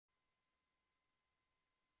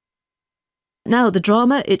Now the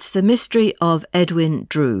drama, it's The Mystery of Edwin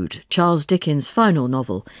Drood, Charles Dickens' final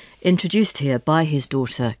novel, introduced here by his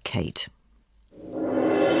daughter Kate.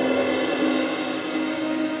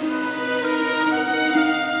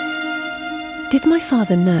 Did my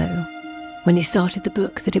father know, when he started the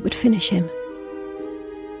book, that it would finish him?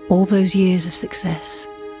 All those years of success,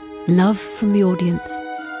 love from the audience.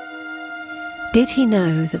 Did he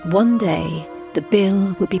know that one day the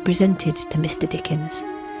bill would be presented to Mr. Dickens?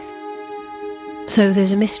 So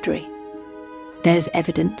there's a mystery, there's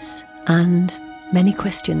evidence, and many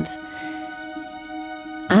questions.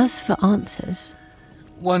 As for answers...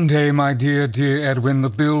 One day, my dear, dear Edwin, the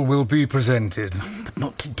bill will be presented. But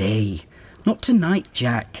not today. Not tonight,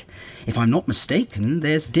 Jack. If I'm not mistaken,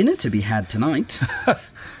 there's dinner to be had tonight.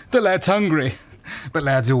 The lad's hungry. But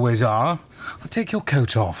lads always are. Take your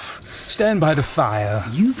coat off. Stand by the fire.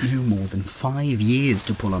 You've no more than 5 years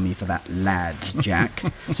to pull on me for that lad, Jack.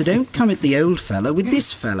 So don't come at the old fella with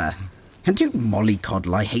this fella. And don't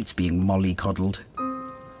mollycoddle. I hate being mollycoddled.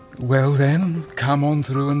 Well then, come on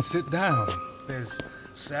through and sit down. There's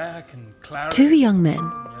sack and claret. 2 young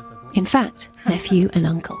men, in fact, nephew and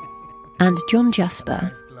uncle, and John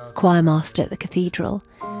Jasper, choirmaster at the cathedral,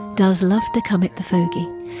 does love to come at the fogey,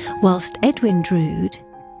 whilst Edwin Drood,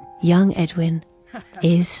 young Edwin,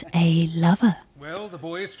 is a lover. Well, the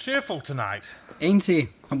boy is cheerful tonight. Ain't he?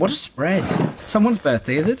 And what a spread. Someone's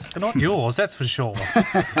birthday, is it? Not yours, that's for sure.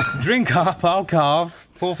 Drink up, I'll carve.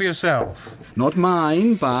 Pour for yourself. Not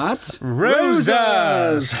mine, but...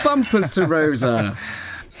 Rosa's! Bumpers to Rosa.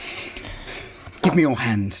 Give me your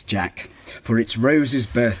hand, Jack, for it's Rose's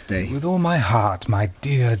birthday. With all my heart, my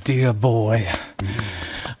dear, dear boy.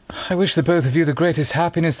 I wish the both of you the greatest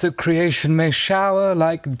happiness that creation may shower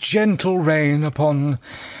like gentle rain upon...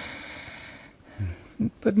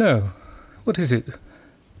 But no, what is it?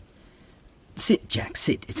 Sit, Jack,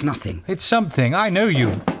 sit. It's nothing. It's something. I know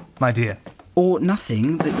you, my dear. Or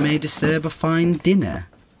nothing that may disturb a fine dinner.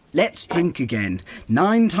 Let's drink again.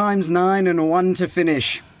 9 times 9 and 1 to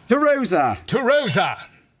finish. To Rosa! To Rosa!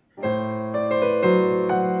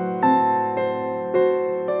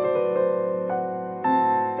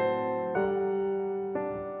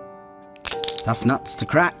 Tough nuts to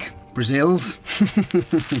crack, Brazils.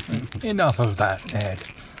 Enough of that, Ed.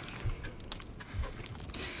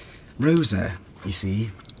 Rosa, you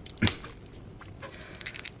see,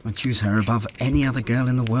 I choose her above any other girl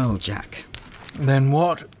in the world, Jack. Then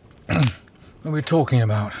what are we talking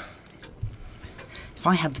about? If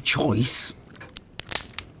I had the choice,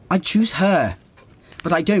 I'd choose her.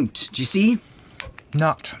 But I don't, do you see?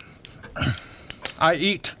 Nut. I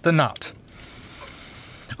eat the nut.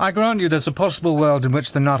 I grant you there's a possible world in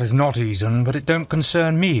which the nut is not eaten, but it don't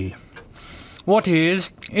concern me. What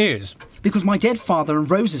is, is. Because my dead father and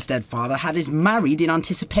Rosa's dead father had us married in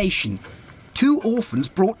anticipation. 2 orphans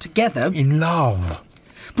brought together... In love.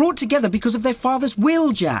 Brought together because of their father's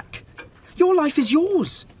will, Jack. Your life is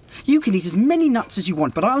yours. You can eat as many nuts as you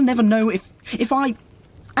want, but I'll never know if I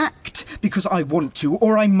act because I want to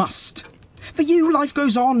or I must. For you, life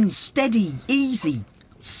goes on, steady, easy,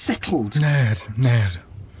 settled. Ned.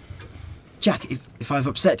 Jack, if I've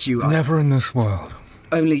upset you... Never in this world.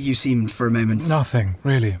 Only you seemed for a moment... Nothing,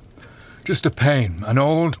 really. Just a pain, an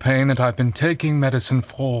old pain that I've been taking medicine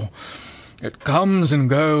for. It comes and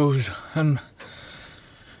goes, and...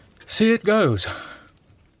 See, it goes.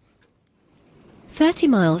 30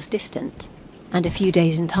 miles distant, and a few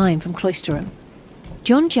days in time from Cloisterham,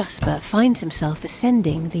 John Jasper finds himself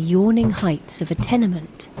ascending the yawning heights of a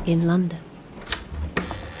tenement in London.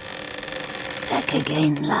 Back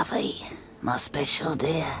again, lovey. My special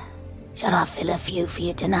dear. Shall I fill a few for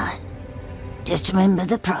you tonight? Just remember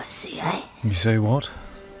the price, eh? You say what?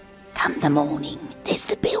 Come the morning, there's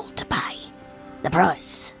the bill to pay. The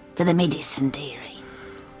price for the medicine, dearie.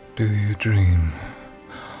 Do you dream?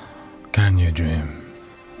 Can you dream?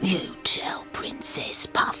 You tell Princess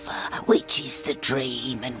Puffer which is the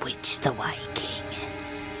dream and which the waking.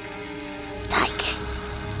 Take it.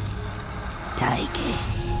 Take it.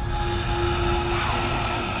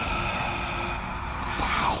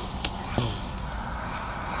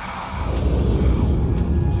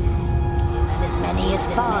 As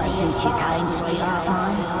far since you came, sweetheart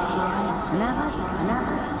mine.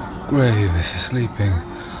 Another? Grave is sleeping.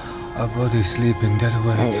 Our body's sleeping, dead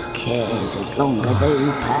away. Who cares as long as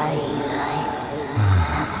who pays, eh?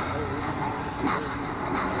 Another.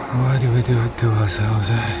 Why do we do it to ourselves,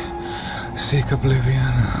 eh? Seek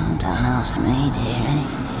oblivion. Don't ask me, dearie.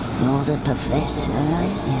 You're the professor,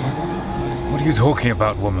 ain't you? What are you talking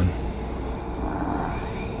about, woman?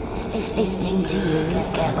 Listening to you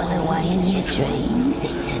gabble away in your dreams,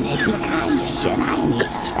 it's an education, ain't it,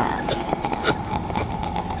 just?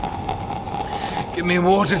 Give me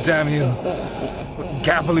water, damn you. What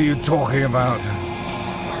gabble are you talking about?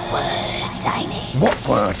 Words, ain't it? What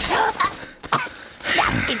words?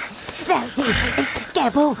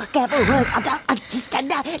 Gabble words. I just don't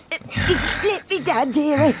know. Let me down,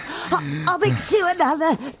 dearie. I'll mix you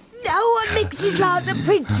another. No one mixes like the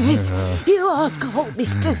princess. You ask old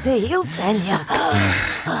Mr. Z, he'll tell you.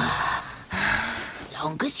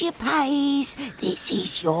 Long as you pays, this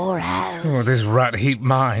is your house. Oh, this rat heap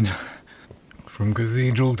mine. From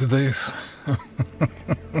cathedral to this.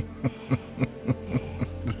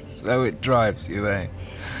 So it drives you, eh?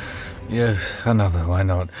 Yes, another, why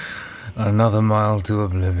not? Another mile to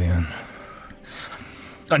oblivion.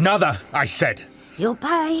 Another, I said! You'll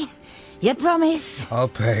pay. You promise? I'll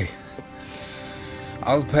pay.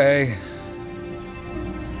 I'll pay.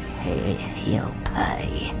 You'll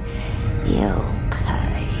pay. You'll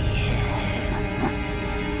pay.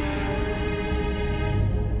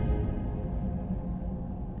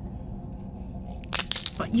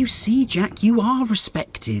 But you see, Jack, you are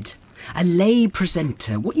respected. A lay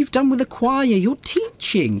presenter. What you've done with the choir, you're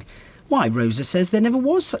teaching. Why, Rosa says there never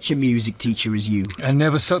was such a music teacher as you. And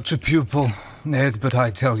never such a pupil, Ned, but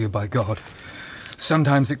I tell you, by God,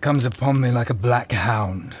 sometimes it comes upon me like a black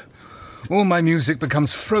hound. All my music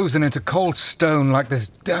becomes frozen into cold stone like this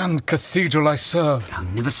damned cathedral I serve. Oh,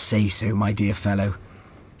 never say so, my dear fellow.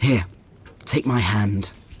 Here, take my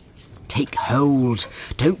hand. Take hold.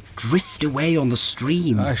 Don't drift away on the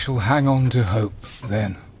stream. I shall hang on to hope,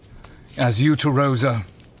 then. As you to Rosa.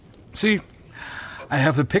 See, I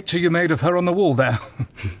have the picture you made of her on the wall there.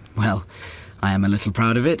 Well, I am a little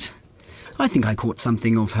proud of it. I think I caught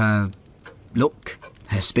something of her look,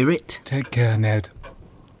 her spirit. Take care, Ned,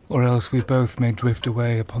 or else we both may drift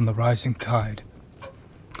away upon the rising tide.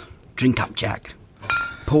 Drink up, Jack.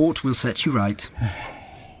 Port will set you right.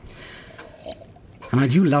 And I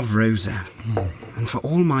do love Rosa. And for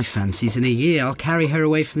all my fancies, in a year I'll carry her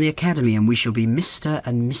away from the academy and we shall be Mr.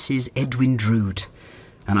 and Mrs. Edwin Drood.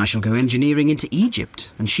 And I shall go engineering into Egypt,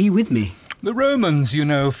 and she with me. The Romans, you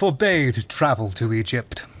know, forbade travel to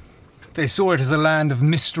Egypt. They saw it as a land of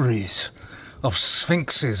mysteries, of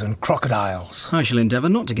sphinxes and crocodiles. I shall endeavour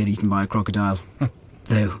not to get eaten by a crocodile.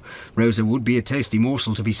 Though Rosa would be a tasty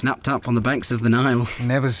morsel to be snapped up on the banks of the Nile.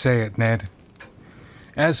 Never say it, Ned.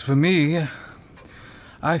 As for me,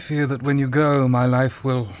 I fear that when you go, my life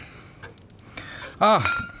will...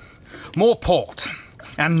 more port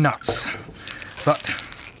and nuts. But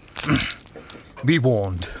be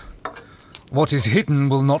warned. What is hidden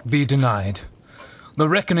will not be denied. The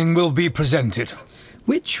reckoning will be presented.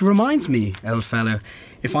 Which reminds me, old fellow,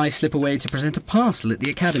 if I slip away to present a parcel at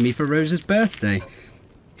the academy for Rosa's birthday.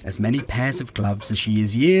 As many pairs of gloves as she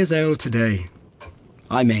is years old today.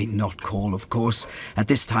 I may not call, of course, at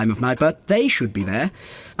this time of night, but they should be there.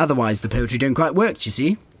 Otherwise the poetry don't quite work, you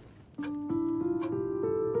see.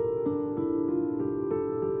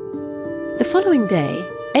 The following day,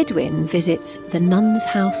 Edwin visits the Nuns'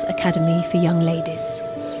 House Academy for Young Ladies,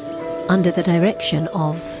 under the direction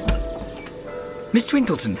of... Miss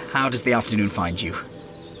Twinkleton, how does the afternoon find you?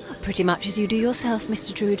 Pretty much as you do yourself,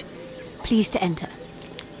 Mr. Drood. Please to enter.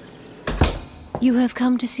 You have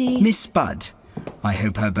come to see... Miss Bud. I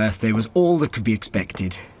hope her birthday was all that could be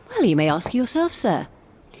expected. Well, you may ask yourself, sir.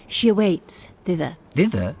 She awaits thither.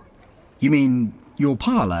 Thither? You mean your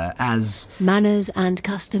parlour as... Manners and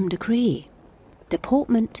custom decree.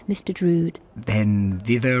 Deportment, Mr. Drood. Then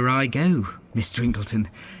thither I go, Miss Twinkleton.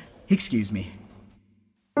 Excuse me.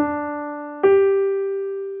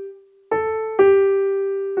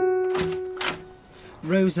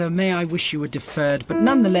 Rosa, may I wish you were deferred, but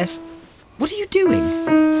nonetheless... What are you doing?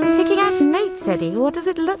 Picking out notes, Eddie. What does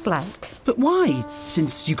it look like? But why,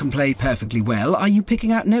 since you can play perfectly well, are you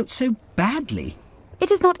picking out notes so badly? It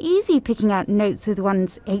is not easy picking out notes with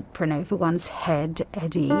one's apron over one's head,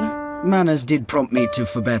 Eddie. Manners did prompt me to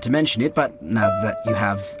forbear to mention it, but now that you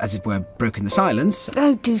have, as it were, broken the silence...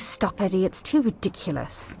 Oh, do stop, Eddie. It's too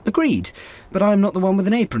ridiculous. Agreed, but I'm not the one with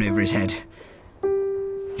an apron over his head.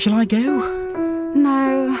 Shall I go?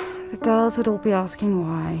 No, the girls would all be asking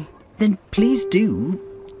why. Then please do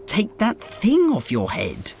take that thing off your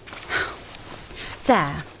head.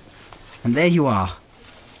 There. And there you are,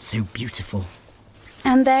 so beautiful.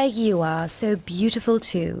 And there you are, so beautiful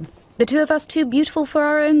too. The two of us too beautiful for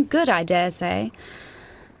our own good, I dare say.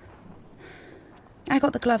 I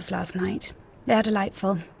got the gloves last night. They are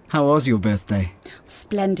delightful. How was your birthday?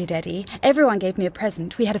 Splendid, Eddie. Everyone gave me a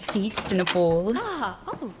present. We had a feast and a ball.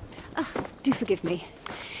 Do forgive me.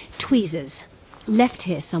 Tweezers. Left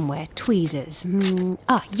here somewhere. Tweezers.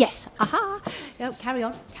 Yes. Aha. No, carry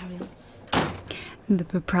on. Carry on. The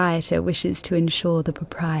proprietor wishes to ensure the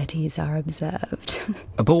proprieties are observed.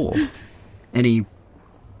 A ball? Any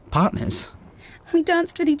partners? We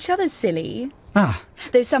danced with each other, silly. Ah.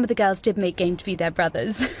 Though some of the girls did make game to be their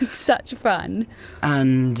brothers. Such fun.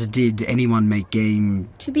 And did anyone make game?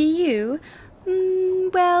 To be you?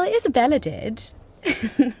 Well, Isabella did.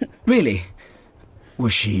 Really?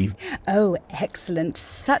 Was she? Oh, excellent.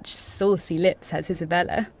 Such saucy lips has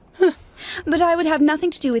Isabella. But I would have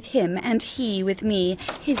nothing to do with him, and he with me.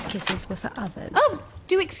 His kisses were for others. Oh,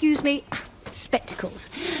 do excuse me. Spectacles.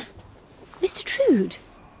 Mr. Drood,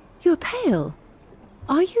 you're pale.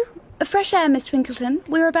 Are you? Fresh air, Miss Twinkleton.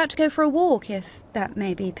 We're about to go for a walk, if that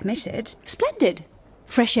may be permitted. Splendid.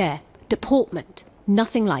 Fresh air. Deportment.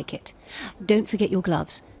 Nothing like it. Don't forget your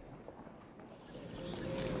gloves.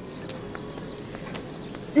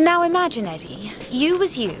 Now imagine, Eddie, you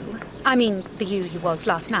was you. I mean, the you was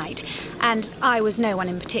last night. And I was no one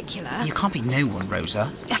in particular. You can't be no one,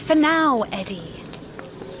 Rosa. For now, Eddie.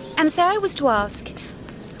 And say I was to ask,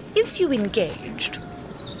 is you engaged?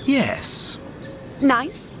 Yes.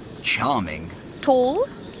 Nice? Charming. Tall?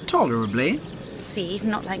 Tolerably. See,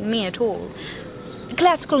 not like me at all.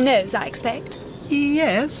 Classical nose, I expect.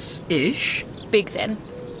 Yes, ish. Big then.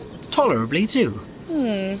 Tolerably too.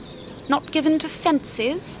 Not given to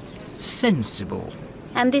fancies. Sensible.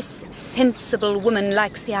 And this sensible woman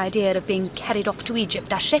likes the idea of being carried off to Egypt,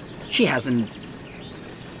 does she? She hasn't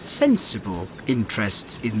sensible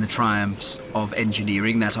interests in the triumphs of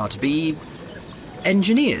engineering that are to be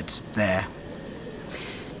engineered there.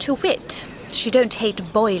 To wit, she don't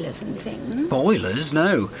hate boilers and things. Boilers?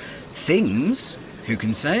 No. Things? Who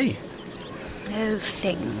can say? Oh,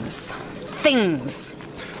 things. Things.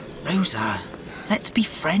 Rosa, let's be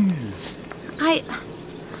friends.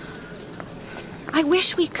 I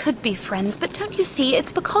wish we could be friends, but don't you see,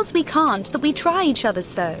 it's because we can't that we try each other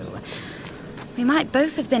so. We might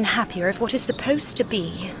both have been happier if what is supposed to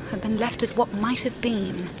be had been left as what might have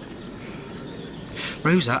been.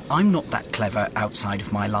 Rosa, I'm not that clever outside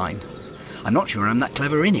of my line. I'm not sure I'm that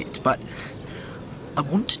clever in it, but I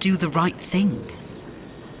want to do the right thing.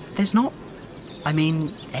 There's not,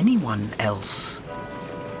 anyone else.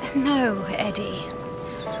 No, Eddie.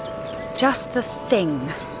 Just the thing.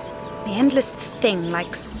 The endless thing,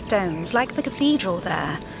 like stones, like the cathedral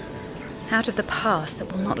there. Out of the past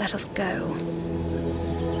that will not let us go.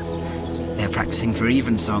 They're practicing for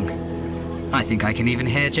evensong. I think I can even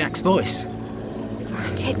hear Jack's voice.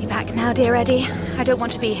 Take me back now, dear Eddie. I don't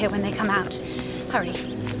want to be here when they come out. Hurry.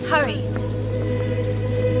 Hurry.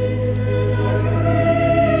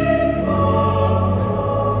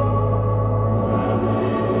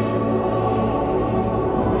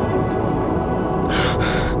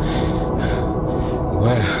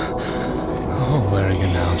 Where are you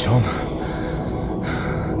now, John?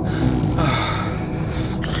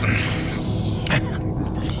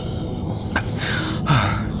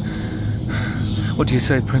 What do you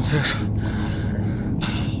say, Princess?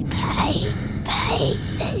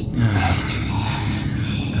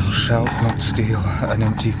 Thou shalt not steal an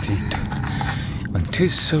empty feet, when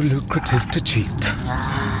 'tis so lucrative to cheat.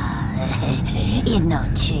 You're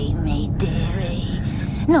not cheat me, dearie.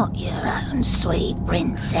 Not your own sweet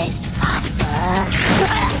Princess Puffer.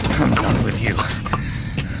 I'm done with you.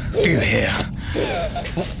 Do you hear?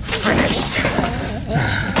 Finished.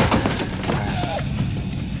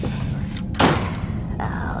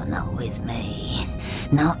 Oh, not with me.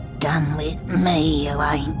 Not done with me, you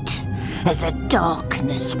ain't. There's a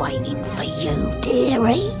darkness waiting for you,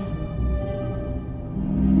 dearie.